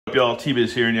Y'all,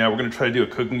 T-Biz here, and yeah, we're gonna try to do a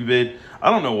cooking vid. I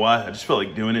don't know why, I just felt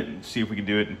like doing it and see if we can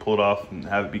do it and pull it off and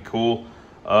have it be cool.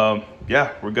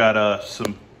 Yeah, we got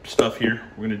some stuff here.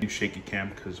 We're gonna do shaky cam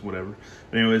because whatever.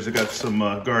 Anyways, I got some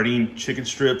Gardein chicken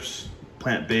strips,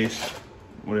 plant-based,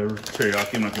 whatever,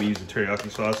 teriyaki. I'm not gonna use the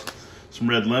teriyaki sauce. Some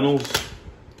red lentils,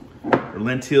 or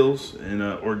lentils, and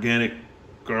organic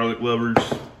garlic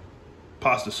lovers,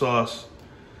 pasta sauce,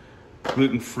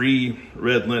 gluten-free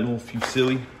red lentil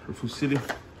fusilli, or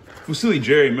fusilli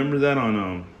Jerry. Remember that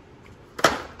on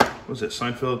what was that,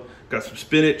 Seinfeld? Got some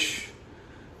spinach,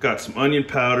 got some onion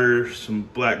powder, some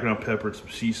black ground pepper, some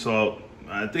sea salt.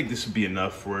 I think this would be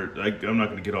enough for it. I'm not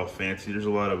gonna get all fancy. There's a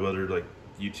lot of other like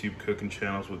YouTube cooking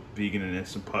channels with vegan and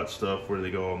Instapot stuff where they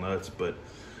go all nuts, but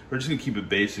we're just gonna keep it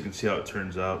basic and see how it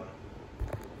turns out.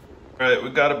 All right,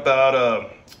 we got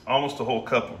about almost a whole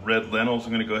cup of red lentils.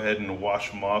 I'm gonna go ahead and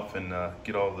wash them off and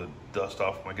get all the dust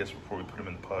off them, I guess, before we put them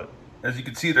in the pot. As you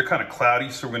can see, they're kind of cloudy,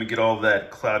 so we're gonna get all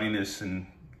that cloudiness and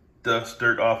dust,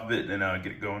 dirt off of it, and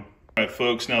get it going. All right,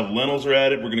 folks, now the lentils are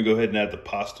added. We're gonna go ahead and add the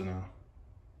pasta now.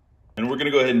 And we're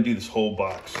gonna go ahead and do this whole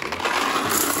box.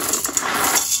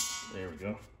 There we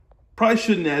go. Probably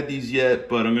shouldn't add these yet,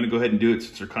 but I'm gonna go ahead and do it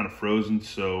since they're kind of frozen,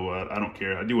 so I don't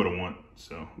care. I do what I want,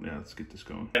 so yeah, let's get this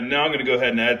going. And now I'm gonna go ahead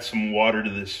and add some water to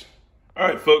this. All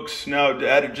right, folks, now I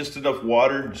added just enough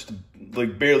water, just to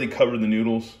like barely cover the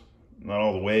noodles, not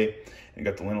all the way. And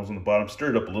got the lentils on the bottom,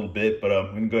 stirred it up a little bit, but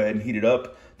I'm gonna go ahead and heat it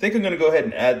up. I think I'm gonna go ahead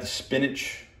and add the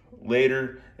spinach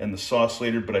later and the sauce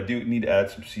later, but I do need to add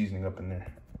some seasoning up in there.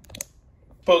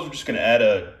 Suppose we're just gonna add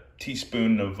a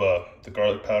teaspoon of the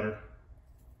garlic powder.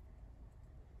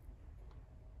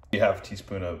 Half a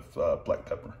teaspoon of black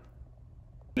pepper.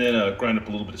 And then grind up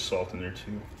a little bit of salt in there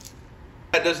too.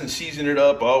 That doesn't season it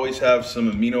up. I always have some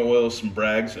amino oils, some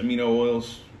Bragg's amino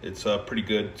oils. It's a pretty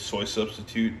good soy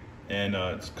substitute, and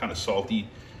it's kind of salty.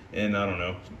 And I don't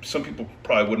know, some people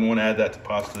probably wouldn't want to add that to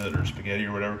pasta or spaghetti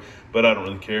or whatever, but I don't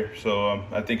really care. So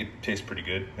I think it tastes pretty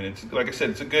good. And it's, like I said,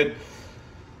 it's a good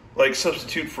like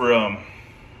substitute for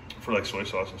like soy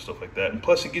sauce and stuff like that. And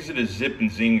plus it gives it a zip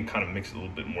and zing and kind of makes it a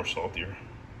little bit more saltier.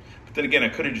 But then again, I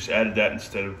could have just added that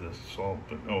instead of the salt,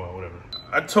 but oh well, whatever.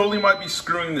 I totally might be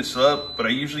screwing this up, but I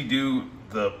usually do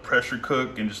the pressure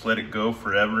cook and just let it go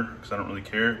forever because I don't really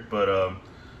care. But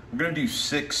I'm gonna do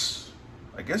 6.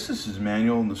 I guess this is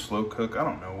manual and the slow cook. I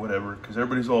don't know, whatever, because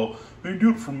everybody's all, they do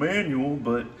it for manual,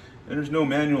 but there's no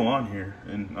manual on here.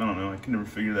 And I don't know, I can never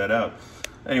figure that out.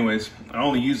 Anyways, I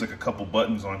only use like a couple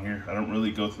buttons on here. I don't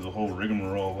really go through the whole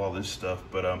rigmarole of all this stuff,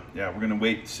 but yeah, we're gonna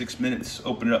wait 6 minutes,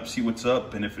 open it up, see what's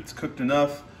up. And if it's cooked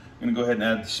enough, I'm gonna go ahead and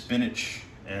add the spinach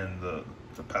and the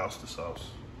pasta sauce.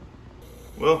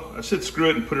 Well, I said screw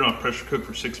it and put it on pressure cook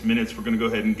for 6 minutes. We're gonna go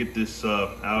ahead and get this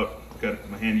out.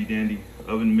 Got my handy dandy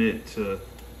oven mitt to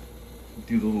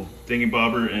do the little thingy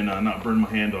bobber and not burn my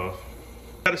hand off.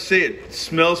 Gotta say it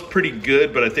smells pretty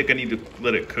good, but I think I need to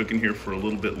let it cook in here for a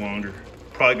little bit longer.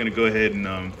 Probably gonna go ahead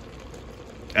and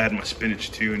add my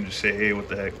spinach too and just say, hey, what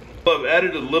the heck. Well, I've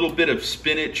added a little bit of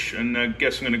spinach, and I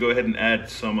guess I'm gonna go ahead and add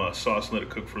some sauce and let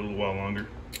it cook for a little while longer.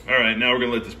 All right, now we're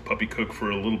gonna let this puppy cook for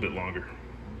a little bit longer.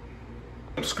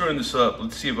 I'm screwing this up.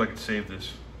 Let's see if I can save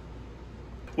this.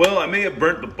 Well, I may have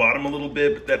burnt the bottom a little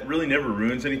bit, but that really never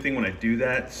ruins anything when I do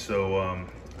that. So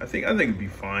I think it'd be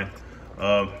fine.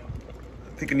 I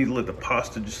think I need to let the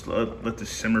pasta just let this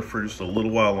simmer for just a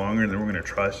little while longer, and then we're gonna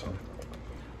try some.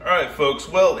 All right, folks.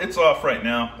 Well, it's off right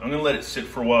now. I'm gonna let it sit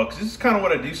for a while because this is kind of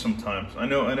what I do sometimes. I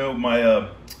know my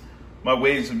my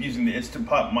ways of using the Instant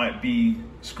Pot might be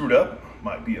screwed up,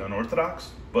 might be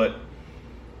unorthodox, but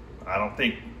I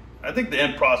think the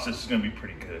end process is gonna be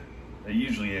pretty good. It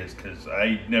usually is, because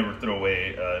I never throw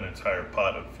away an entire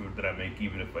pot of food that I make,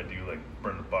 even if I do like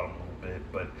burn the bottom a little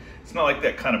bit. But it's not like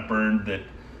that kind of burn that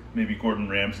maybe Gordon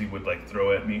Ramsay would like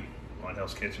throw at me on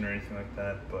Hell's Kitchen or anything like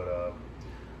that. But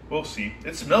we'll see.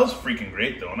 It smells freaking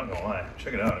great though, I'm not gonna lie.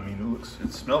 Check it out. I mean,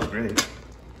 it smells great.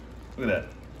 Look at that.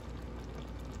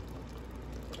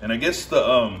 And I guess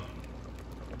the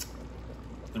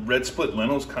red split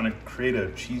lentils kind of create a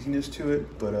cheesiness to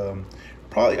it, but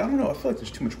probably, I don't know, I feel like there's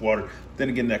too much water. Then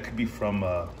again, that could be from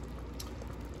the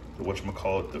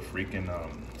whatchamacallit, the freaking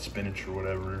spinach or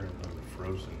whatever, and the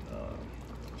frozen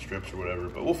strips or whatever,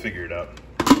 but we'll figure it out.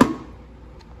 All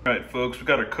right, folks, we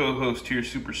got our co-host here,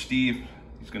 Super Steve.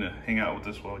 He's gonna hang out with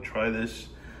us while we try this.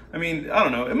 I mean, I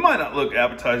don't know, it might not look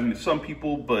appetizing to some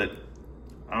people, but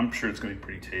I'm sure it's gonna be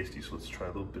pretty tasty. So let's try a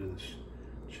little bit of this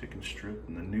chicken strip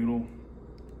and the noodle.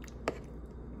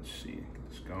 Let's see, get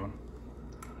this going.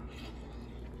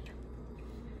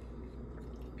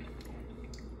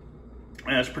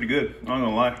 Yeah, that's pretty good, not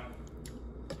gonna lie.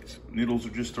 Noodles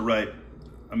are just the right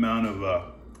amount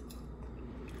of,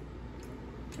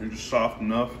 they're just soft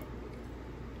enough.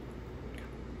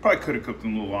 Probably could have cooked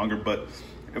them a little longer, but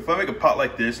if I make a pot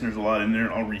like this and there's a lot in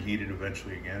there, I'll reheat it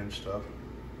eventually again and stuff.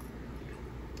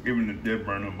 Even it did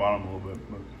burn the bottom a little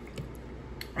bit, but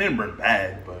it didn't burn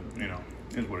bad, but you know,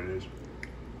 it is what it is.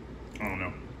 I don't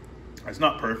know. It's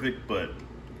not perfect, but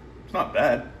it's not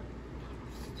bad.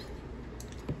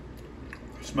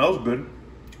 It smells good.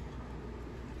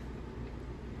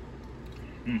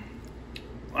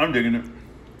 I'm digging it.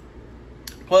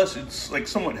 Plus, it's like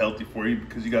somewhat healthy for you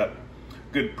because you got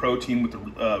good protein with the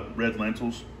red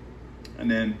lentils, and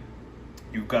then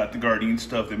you've got the Gardein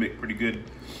stuff. They make pretty good,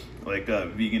 like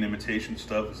vegan imitation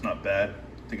stuff. It's not bad.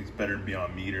 I think it's better than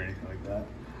Beyond Meat or anything like that.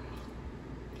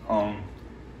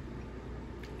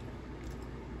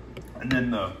 And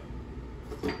then the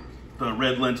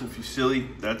red lentil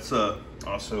fusilli, that's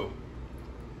also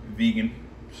vegan.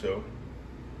 So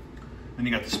then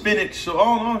you got the spinach. So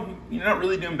all in all, you're not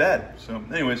really doing bad. So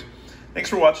anyways, thanks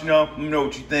for watching, y'all. Let me know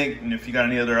what you think, and if you got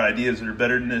any other ideas that are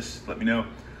better than this, let me know.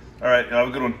 All right, have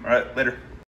a good one. All right, later.